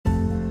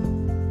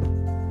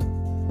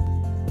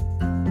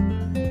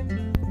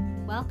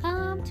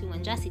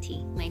Wanja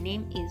City. My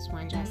name is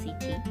Wanja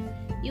City.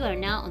 You are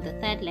now on the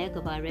third leg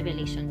of our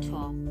Revelation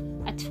tour,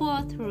 a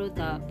tour through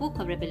the book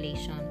of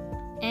Revelation,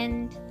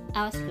 and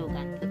our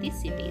slogan for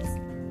this series,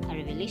 a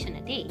revelation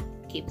a day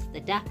keeps the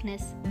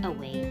darkness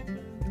away.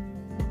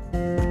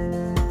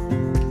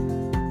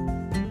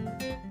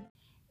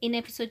 In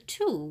episode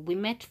 2, we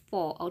met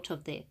 4 out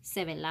of the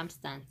 7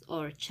 lampstands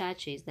or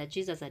churches that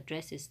Jesus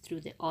addresses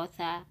through the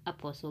author,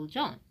 Apostle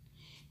John.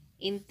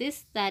 In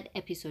this third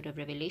episode of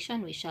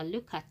Revelation, we shall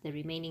look at the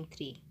remaining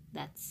 3,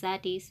 that's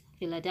Sardis,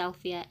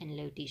 Philadelphia, and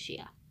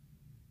Laodicea.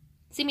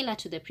 Similar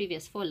to the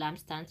previous 4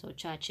 lampstands or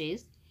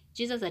churches,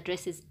 Jesus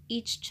addresses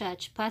each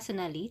church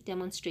personally,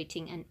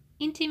 demonstrating an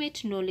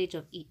intimate knowledge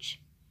of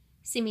each.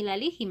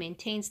 Similarly, he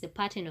maintains the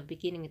pattern of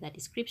beginning with a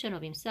description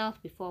of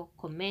himself before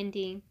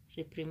commending,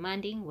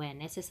 reprimanding where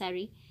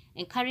necessary,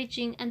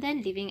 encouraging, and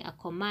then leaving a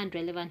command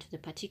relevant to the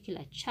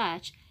particular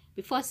church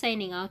before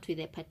signing out with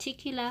a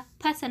particular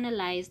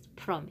personalized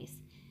promise,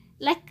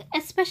 like a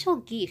special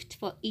gift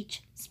for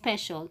each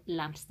special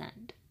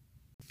lampstand.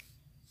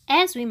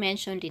 As we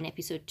mentioned in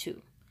episode 2,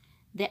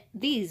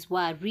 these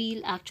were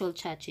real actual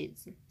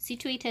churches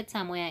situated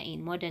somewhere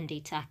in modern-day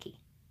Turkey,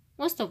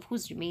 most of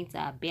whose remains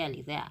are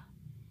barely there.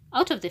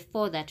 Out of the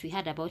 4 that we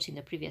had about in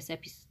the previous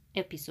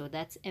episode,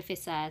 that's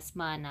Ephesus,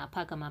 Smyrna,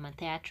 Pergamum, and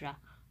Thyatira,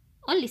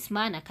 only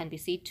Smyrna can be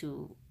said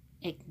to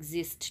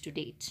exist to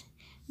date.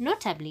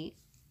 Notably,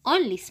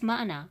 only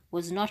Smyrna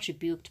was not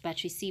rebuked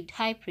but received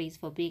high praise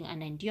for being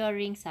an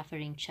enduring,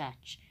 suffering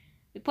church.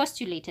 We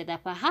postulated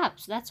that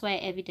perhaps that's why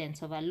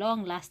evidence of a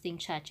long-lasting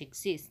church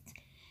exists,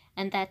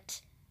 and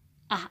that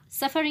a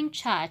suffering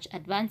church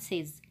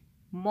advances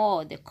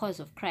more the cause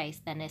of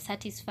Christ than a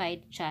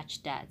satisfied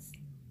church does.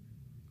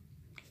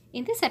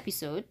 In this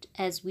episode,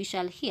 as we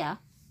shall hear,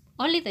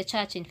 only the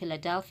church in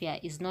Philadelphia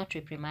is not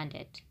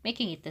reprimanded,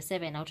 making it the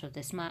second out of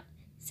the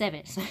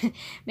 7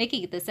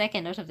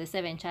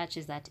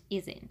 churches that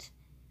isn't.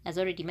 As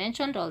already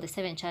mentioned, all the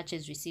 7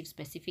 churches receive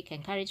specific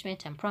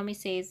encouragement and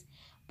promises,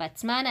 but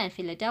Smyrna and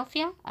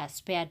Philadelphia are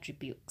spared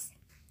rebukes.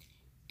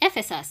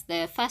 Ephesus,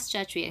 the first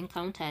church we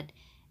encountered,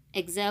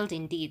 excelled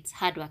in deeds,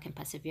 hard work, and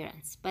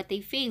perseverance, but they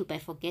failed by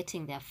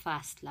forgetting their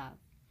first love.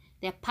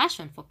 Their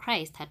passion for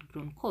Christ had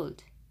grown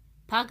cold.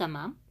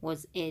 Pergamum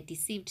was a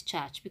deceived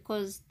church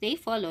because they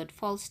followed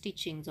false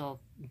teachings of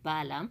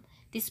Balaam,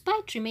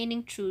 despite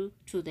remaining true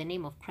to the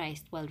name of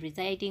Christ while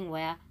residing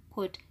where,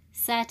 quote,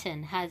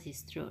 Satan has his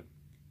throne.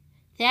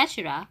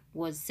 Thyatira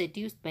was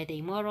seduced by the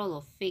immoral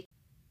or fake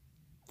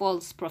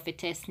false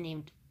prophetess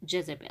named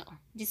Jezebel,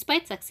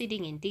 despite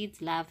succeeding in deeds,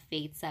 love,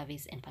 faith,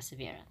 service, and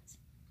perseverance.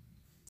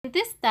 In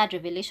this third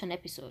Revelation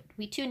episode,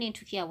 we tune in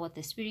to hear what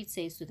the Spirit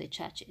says to the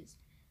churches.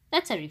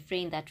 That's a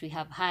refrain that we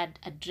have had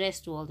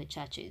addressed to all the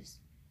churches.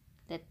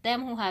 Let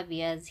them who have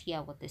ears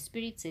hear what the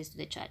Spirit says to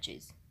the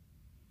churches.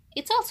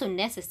 It's also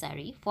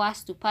necessary for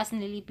us to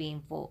personally be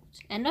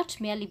involved and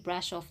not merely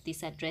brush off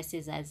these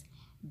addresses as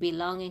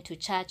belonging to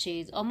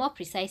churches, or more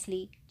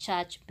precisely,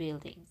 church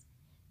buildings.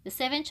 The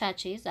 7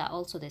 churches are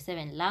also the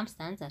 7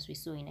 lampstands, as we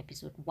saw in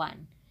episode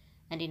 1.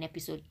 And in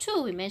episode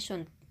 2, we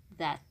mentioned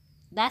that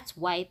that's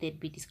why they'd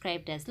be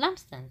described as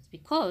lampstands,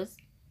 because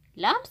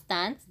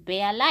lampstands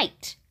bear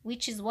light,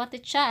 which is what the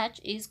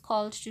church is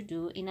called to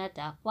do in a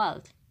dark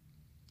world.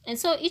 And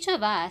so each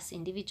of us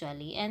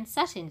individually, and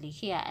certainly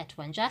here at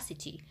Wanja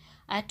City,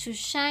 are to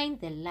shine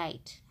the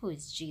light, who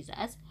is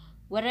Jesus,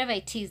 wherever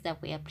it is that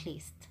we are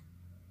placed.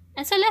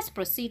 And so let's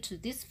proceed to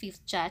this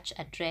 5th church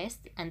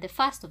addressed, and the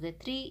first of the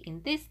 3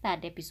 in this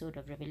third episode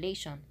of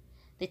Revelation.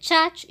 The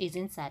church is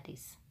in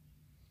Sardis.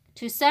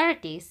 To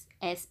Sardis,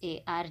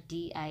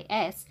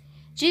 S-A-R-D-I-S,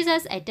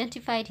 Jesus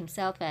identified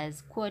himself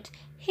as, quote,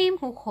 him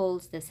who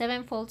holds the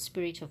 7-fold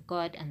Spirit of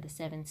God and the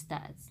 7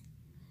 stars.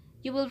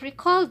 You will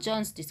recall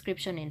John's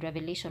description in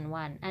Revelation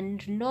 1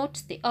 and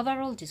note the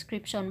overall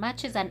description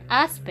matches an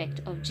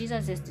aspect of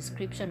Jesus'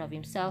 description of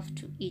himself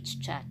to each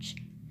church.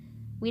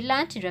 We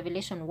learned in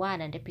Revelation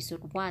 1 and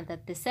episode 1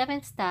 that the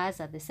 7 stars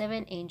are the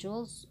 7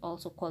 angels,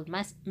 also called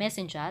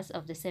messengers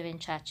of the 7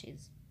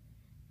 churches.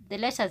 The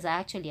letters are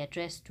actually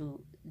addressed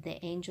to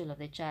the angel of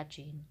the church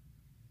in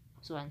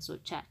so-and-so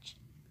church.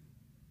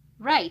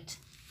 Right.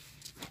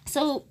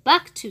 So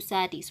back to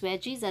Sardis, where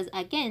Jesus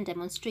again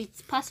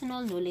demonstrates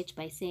personal knowledge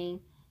by saying,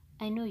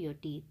 I know your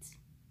deeds.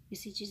 You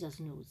see, Jesus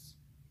knows.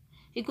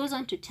 He goes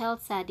on to tell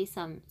Sardis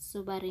some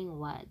sobering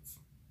words.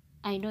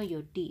 I know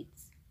your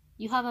deeds.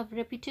 You have a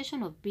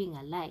reputation of being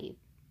alive,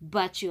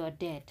 but you are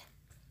dead.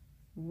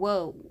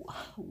 Whoa.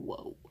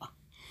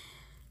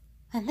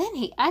 And then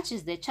he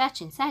urges the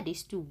church in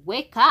Sardis to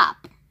wake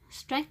up,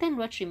 strengthen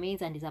what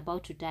remains and is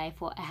about to die,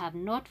 for I have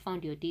not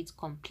found your deeds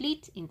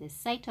complete in the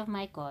sight of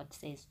my God,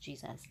 says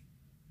Jesus.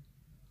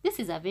 This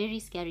is a very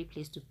scary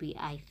place to be,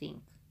 I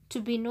think. To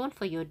be known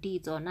for your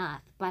deeds on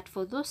earth, but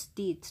for those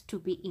deeds to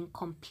be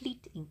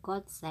incomplete in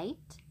God's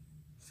sight?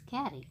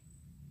 Scary.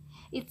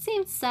 It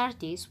seems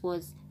Sardis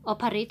was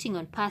operating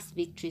on past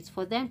victories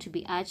for them to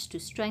be urged to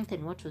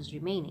strengthen what was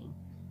remaining.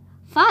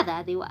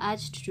 Further, they were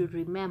urged to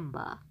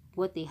remember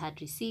what they had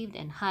received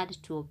and had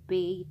to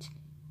obey it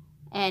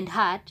and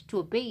had to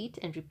obey it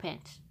and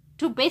repent,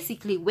 to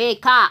basically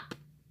wake up.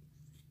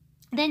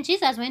 Then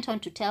Jesus went on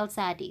to tell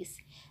Sardis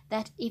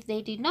that if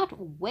they did not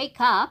wake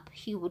up,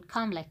 he would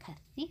come like a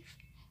thief,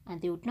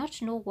 and they would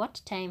not know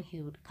what time he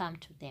would come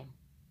to them.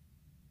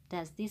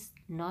 Does this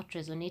not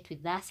resonate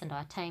with us and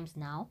our times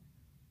now?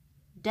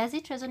 Does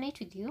it resonate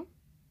with you?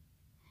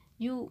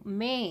 You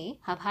may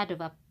have heard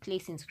of a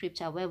place in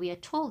scripture where we are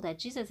told that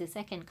Jesus'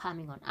 second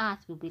coming on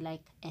earth will be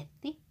like a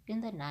thief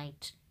in the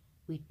night.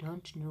 We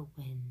don't know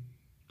when.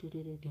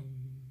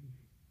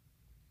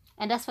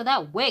 And as for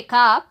that wake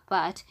up,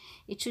 but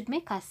it should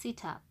make us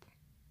sit up.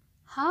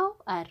 How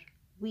are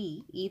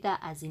we, either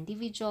as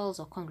individuals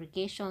or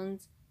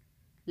congregations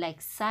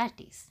like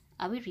Sardis,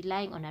 are we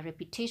relying on a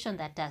reputation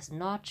that does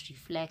not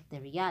reflect the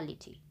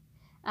reality?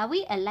 Are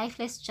we a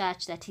lifeless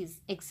church that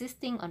is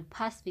existing on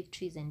past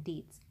victories and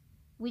deeds,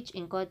 which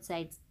in God's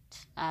sight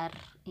are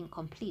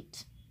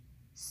incomplete?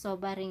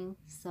 Sobering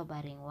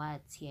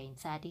words here in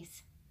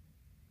Sardis.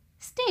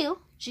 Still,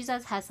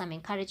 Jesus has some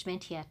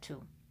encouragement here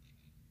too.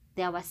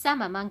 There were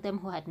some among them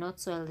who had not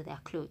soiled their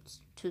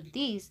clothes. To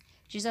these,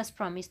 Jesus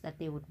promised that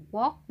they would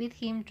walk with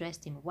him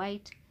dressed in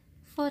white,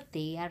 for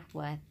they are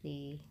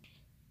worthy.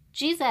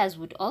 Jesus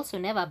would also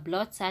never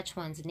blot such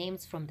ones'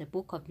 names from the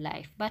book of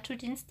life, but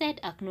would instead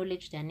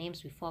acknowledge their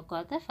names before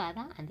God the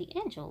Father and the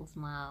angels.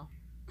 Wow.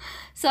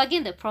 So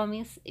again, the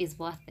promise is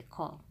worth the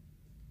call.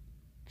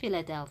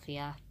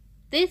 Philadelphia.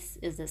 This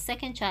is the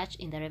second church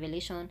in the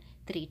Revelation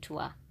 3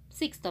 tour,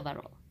 6th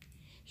overall.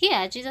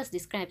 Here, Jesus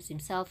describes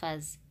himself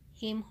as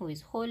him who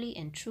is holy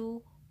and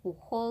true, who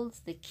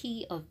holds the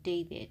key of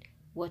David.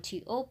 What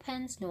he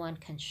opens, no one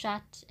can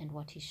shut, and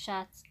what he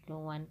shuts, no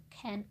one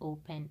can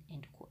open,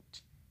 end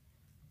quote.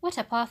 What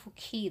a powerful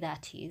key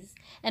that is,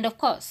 and of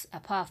course,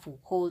 a powerful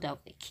holder of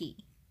the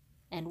key.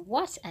 And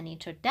what an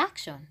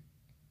introduction.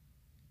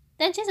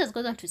 Then Jesus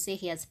goes on to say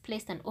he has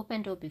placed an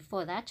open door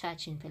before that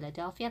church in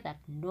Philadelphia that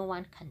no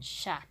one can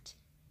shut.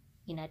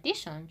 In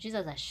addition,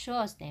 Jesus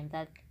assures them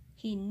that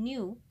he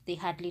knew they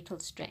had little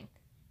strength,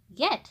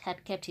 yet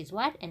had kept his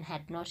word and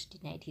had not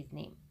denied his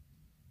name.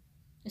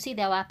 You see,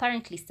 there were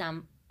apparently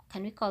some,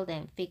 can we call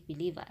them fake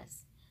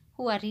believers,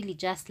 who are really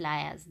just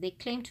liars. They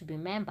claim to be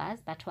members,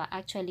 but were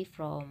actually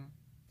from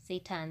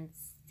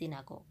Satan's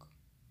synagogue.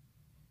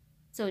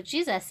 So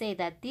Jesus said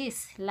that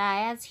these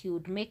liars he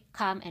would make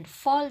come and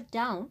fall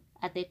down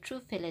at the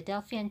true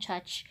Philadelphian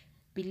church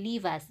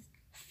believers'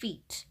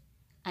 feet,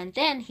 and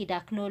then he'd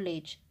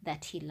acknowledge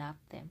that he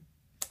loved them.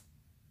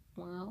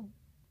 Wow.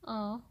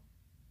 Oh.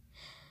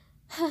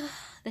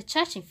 The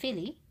church in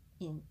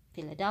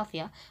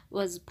Philadelphia,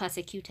 was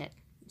persecuted.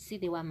 See,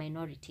 they were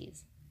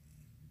minorities.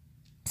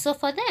 So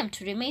for them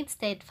to remain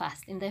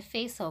steadfast in the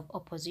face of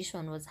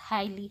opposition was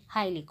highly,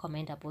 highly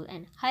commendable,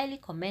 and highly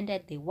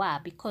commended they were,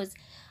 because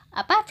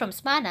apart from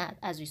Smyrna,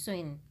 as we saw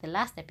in the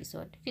last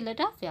episode,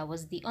 Philadelphia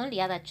was the only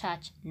other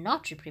church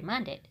not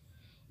reprimanded.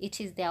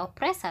 It is their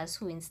oppressors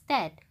who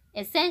instead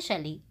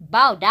essentially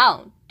bow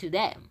down to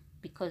them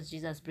because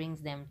Jesus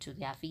brings them to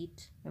their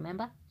feet,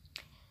 remember?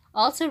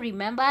 Also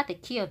remember the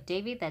key of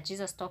David that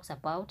Jesus talks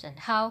about and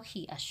how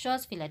he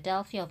assures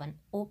Philadelphia of an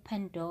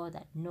open door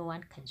that no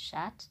one can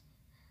shut.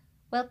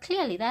 Well,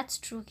 clearly that's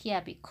true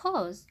here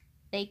because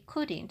they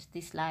couldn't,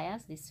 these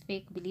liars, these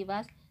fake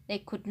believers, they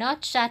could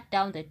not shut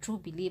down the true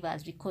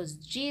believers because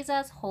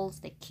Jesus holds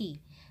the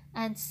key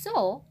and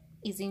so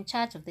is in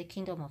charge of the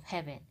kingdom of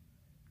heaven.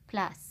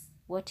 Plus,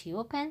 what he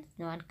opens,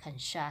 no one can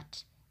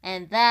shut.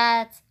 And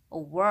that's a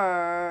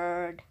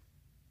word.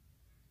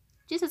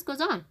 Jesus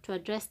goes on to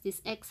address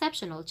this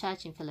exceptional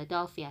church in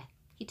Philadelphia.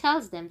 He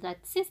tells them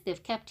that since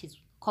they've kept his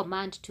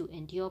command to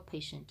endure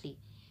patiently,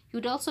 he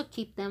would also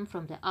keep them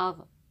from the hour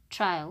of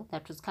trial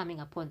that was coming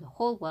upon the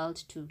whole world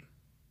to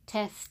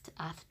test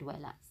earth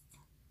dwellers.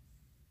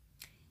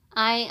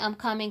 I am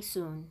coming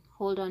soon.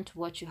 Hold on to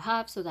what you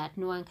have so that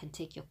no one can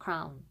take your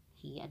crown,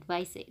 he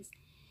advises.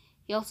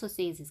 He also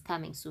says he's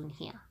coming soon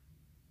here.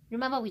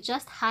 Remember, we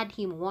just had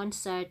him warn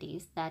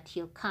Sardis that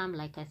he'll come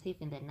like a thief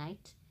in the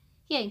night.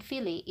 Here in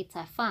Philly, it's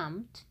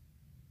affirmed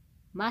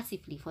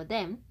mercifully for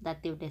them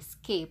that they would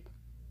escape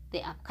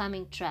the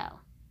upcoming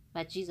trial,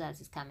 but Jesus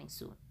is coming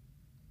soon.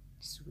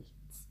 Sweet.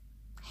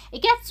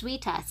 It gets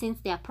sweeter since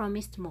they are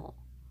promised more.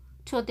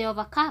 To the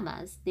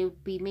overcomers, they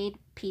would be made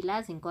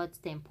pillars in God's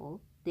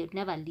temple. They would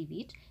never leave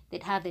it.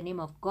 They'd have the name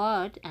of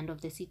God and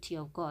of the city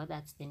of God,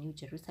 that's the New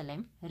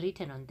Jerusalem,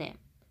 written on them.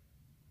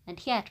 And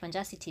here at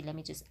Wanja City, let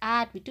me just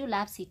add, we do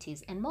love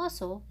cities, and more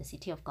so, the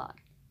city of God.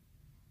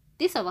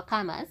 These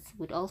overcomers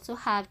would also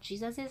have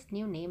Jesus'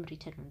 new name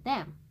written on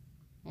them.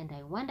 And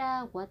I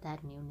wonder what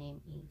that new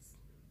name is.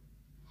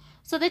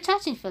 So the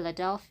church in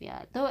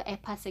Philadelphia, though a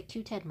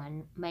persecuted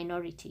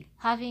minority,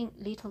 having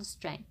little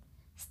strength,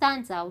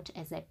 stands out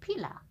as a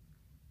pillar.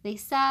 They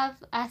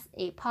serve as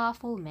a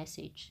powerful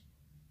message.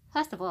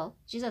 First of all,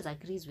 Jesus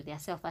agrees with their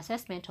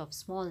self-assessment of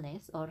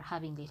smallness or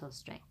having little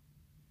strength.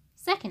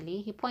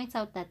 Secondly, he points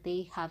out that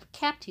they have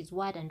kept his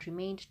word and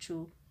remained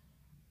true,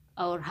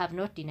 or have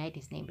not denied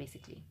his name,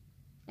 basically.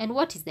 And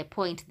what is the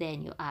point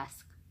then, you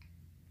ask?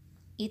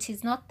 it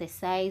is not the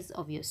size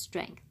of your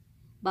strength,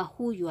 but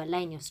who you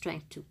align your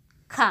strength to.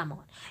 Come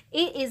on.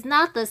 It is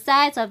not the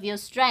size of your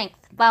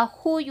strength, but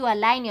who you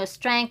align your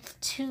strength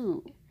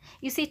to.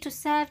 You see, to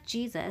serve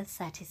Jesus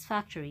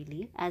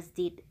satisfactorily, as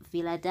did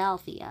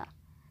Philadelphia,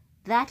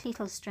 that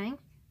little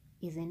strength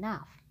is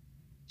enough.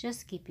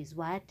 Just keep his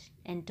word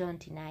and don't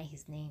deny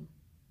his name.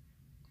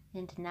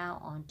 And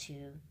now on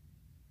to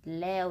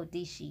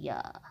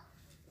Laodicea.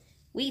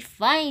 We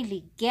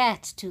finally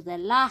get to the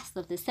last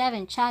of the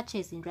 7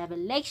 churches in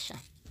Revelation.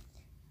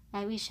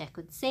 I wish I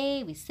could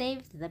say we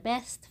saved the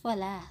best for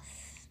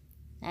last.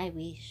 I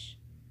wish.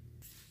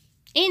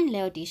 In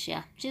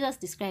Laodicea, Jesus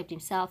described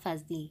himself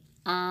as the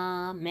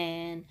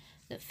Amen,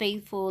 the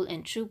faithful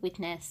and true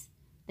witness,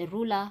 the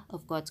ruler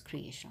of God's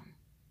creation.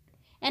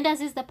 And as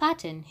is the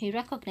pattern, he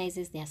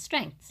recognizes their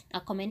strengths, a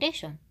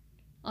commendation.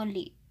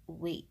 Only,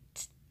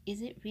 wait,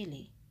 is it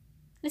really?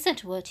 Listen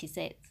to what he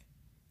says.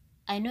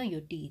 I know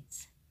your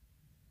deeds.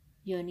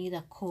 You're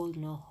neither cold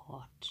nor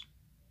hot.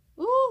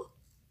 Ooh,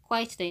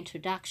 quite the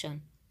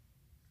introduction.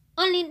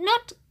 Only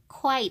not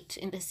quite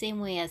in the same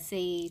way as,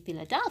 say,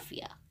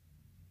 Philadelphia.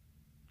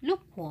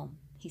 Lukewarm,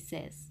 he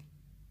says.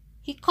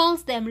 He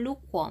calls them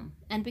lukewarm,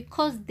 and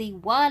because they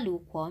were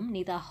lukewarm,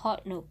 neither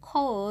hot nor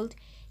cold,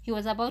 he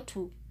was about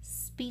to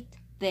spit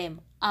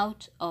them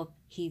out of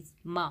his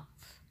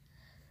mouth.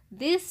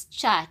 This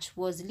church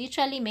was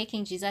literally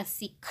making Jesus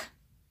sick.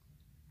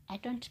 I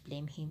don't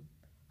blame him.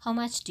 How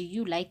much do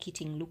you like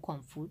eating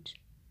lukewarm food?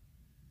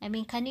 I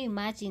mean, can you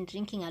imagine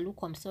drinking a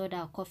lukewarm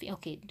soda or coffee?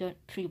 Okay,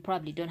 you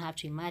probably don't have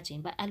to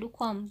imagine, but a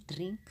lukewarm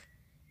drink,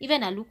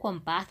 even a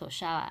lukewarm bath or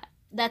shower,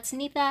 that's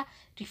neither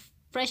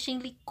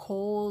refreshingly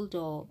cold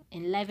or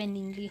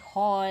enliveningly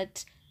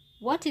hot.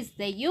 What is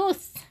the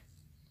use?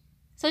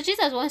 So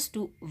Jesus wants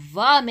to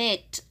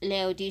vomit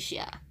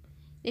Laodicea.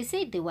 They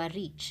said they were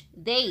rich.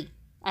 They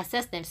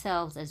assessed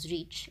themselves as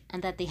rich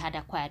and that they had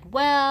acquired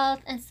wealth,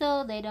 and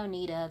so they don't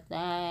need a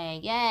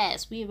thing.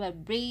 Yes, we were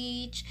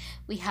rich,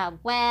 we have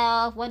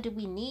wealth, what do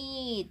we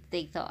need?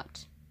 They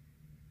thought.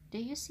 Do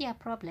you see a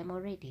problem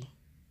already?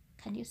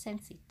 Can you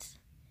sense it?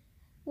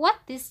 What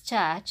this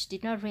church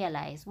did not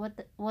realize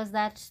was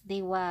that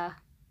they were,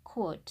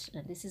 quote,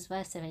 and this is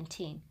verse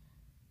 17,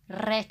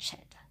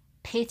 wretched,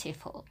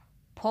 pitiful,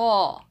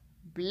 poor,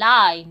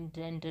 blind,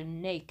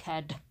 and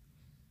naked,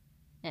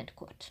 end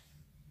quote.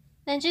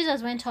 Then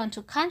Jesus went on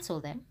to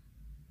counsel them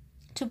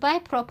to buy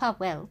proper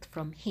wealth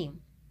from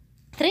him.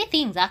 3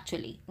 things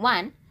actually.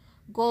 1,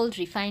 gold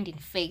refined in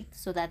faith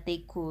so that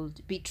they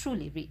could be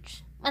truly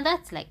rich. And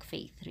that's like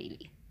faith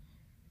really.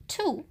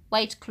 2,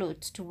 white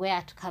clothes to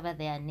wear to cover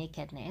their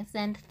nakedness.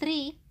 And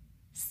 3,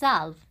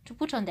 salve to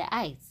put on their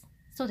eyes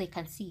so they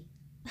can see.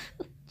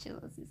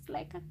 Jesus is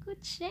like a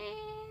good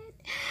shade.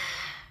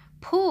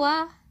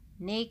 Poor,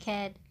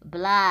 naked,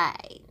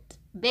 blind.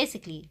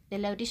 Basically, the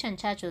Laodicean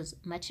church was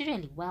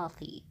materially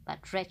wealthy,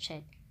 but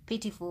wretched,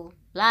 pitiful,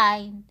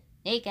 blind,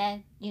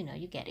 naked,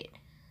 you get it.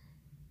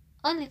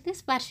 Only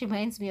this part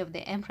reminds me of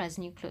the Emperor's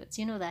New Clothes.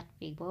 You know that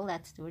fable,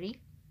 that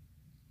story?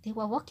 They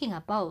were walking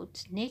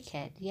about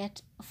naked,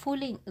 yet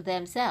fooling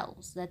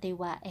themselves that they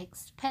were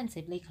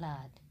expensively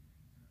clad.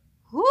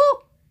 Whoo!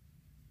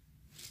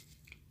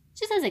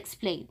 Jesus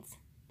explains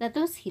that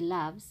those he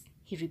loves,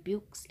 he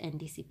rebukes and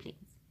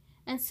disciplines,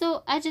 and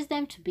so urges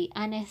them to be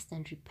earnest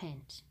and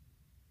repent.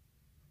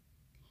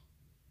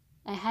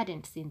 I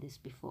hadn't seen this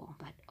before,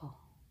 but oh,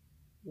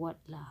 what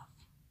love.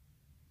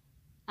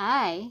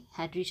 I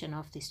had written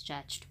off this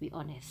church, to be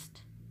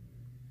honest.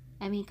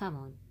 I mean, come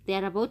on. They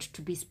are about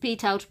to be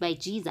spit out by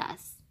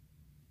Jesus.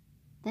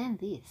 Then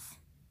this,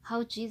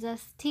 how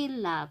Jesus still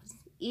loves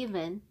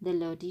even the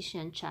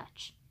Laodicean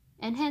church,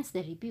 and hence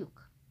the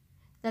rebuke,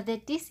 that the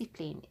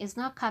discipline is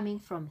not coming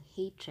from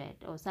hatred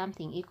or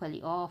something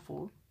equally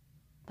awful,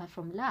 but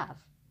from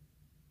love.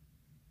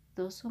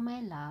 Those whom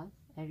I love,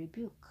 I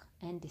rebuke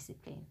and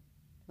discipline.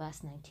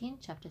 Verse 19,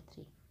 chapter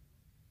 3.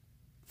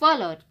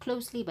 Followed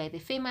closely by the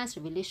famous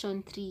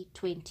Revelation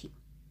 3:20.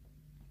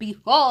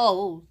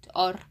 Behold,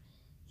 or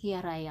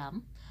here I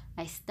am,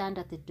 I stand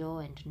at the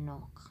door and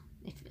knock.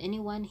 If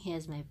anyone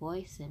hears my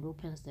voice and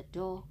opens the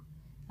door,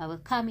 I will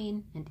come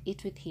in and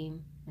eat with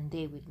him and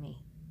they with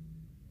me.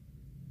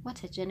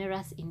 What a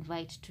generous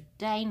invite to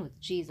dine with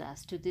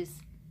Jesus to this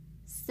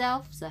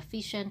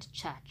self-sufficient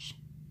church.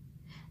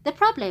 The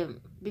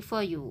problem,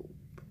 before you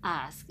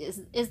ask,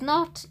 is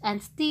not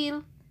and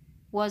still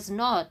was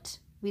not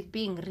with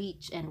being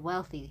rich and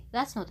wealthy.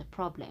 That's not the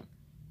problem.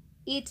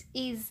 It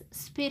is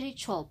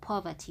spiritual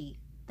poverty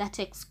that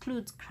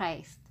excludes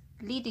Christ,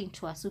 leading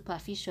to a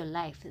superficial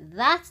life.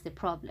 That's the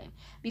problem,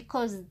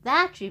 because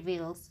that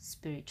reveals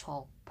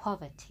spiritual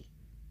poverty.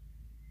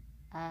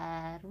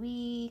 Are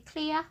we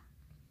clear?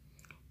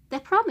 The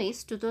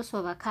promise to those who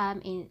overcome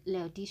in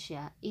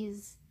Laodicea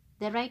is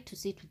the right to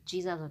sit with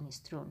Jesus on his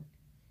throne,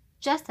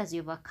 just as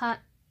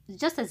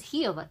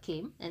he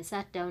overcame and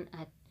sat down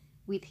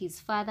with his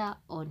Father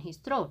on his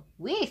throne.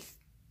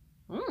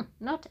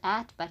 Not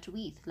at, but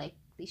with, like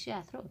they share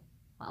a throne.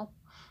 Wow,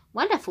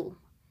 wonderful.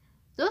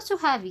 Those who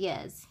have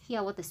ears,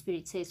 hear what the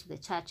Spirit says to the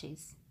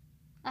churches.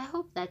 I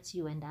hope that's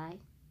you and I.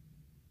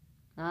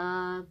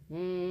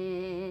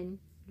 Amen.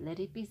 Let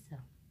it be so.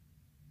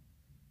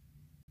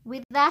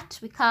 With that,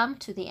 we come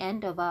to the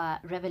end of our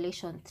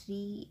Revelation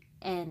 3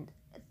 and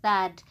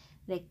third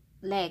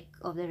leg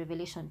of the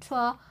Revelation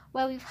tour,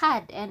 where we've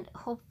had and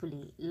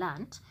hopefully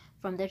learnt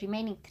from the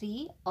remaining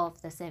 3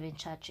 of the 7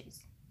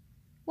 churches.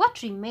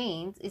 What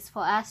remains is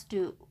for us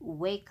to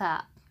wake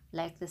up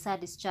like the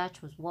Sardis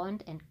church was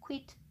warned and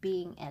quit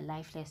being a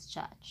lifeless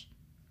church.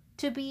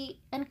 To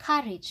be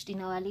encouraged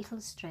in our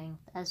little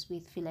strength as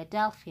with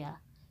Philadelphia,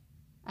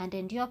 and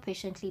endure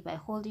patiently by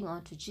holding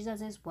on to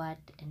Jesus' word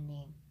and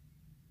name.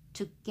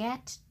 To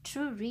get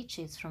true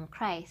riches from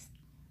Christ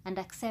and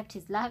accept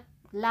his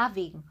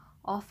loving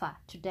offer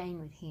to dine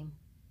with him.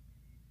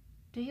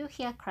 Do you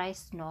hear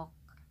Christ knock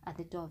at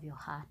the door of your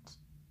heart?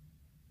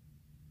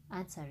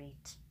 Answer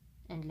it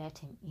and let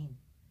him in.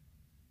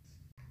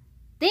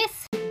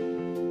 This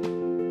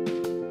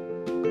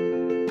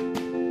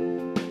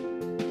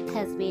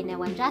has been a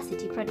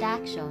Wandracity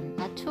production,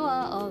 a tour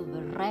of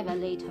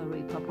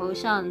revelatory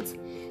proportions.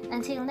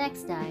 Until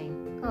next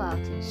time, go out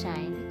and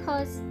shine,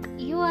 because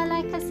you are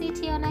like a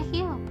city on a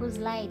hill whose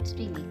light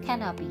really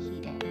cannot be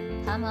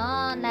hidden. Come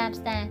on,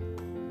 lampstand,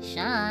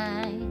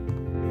 shine.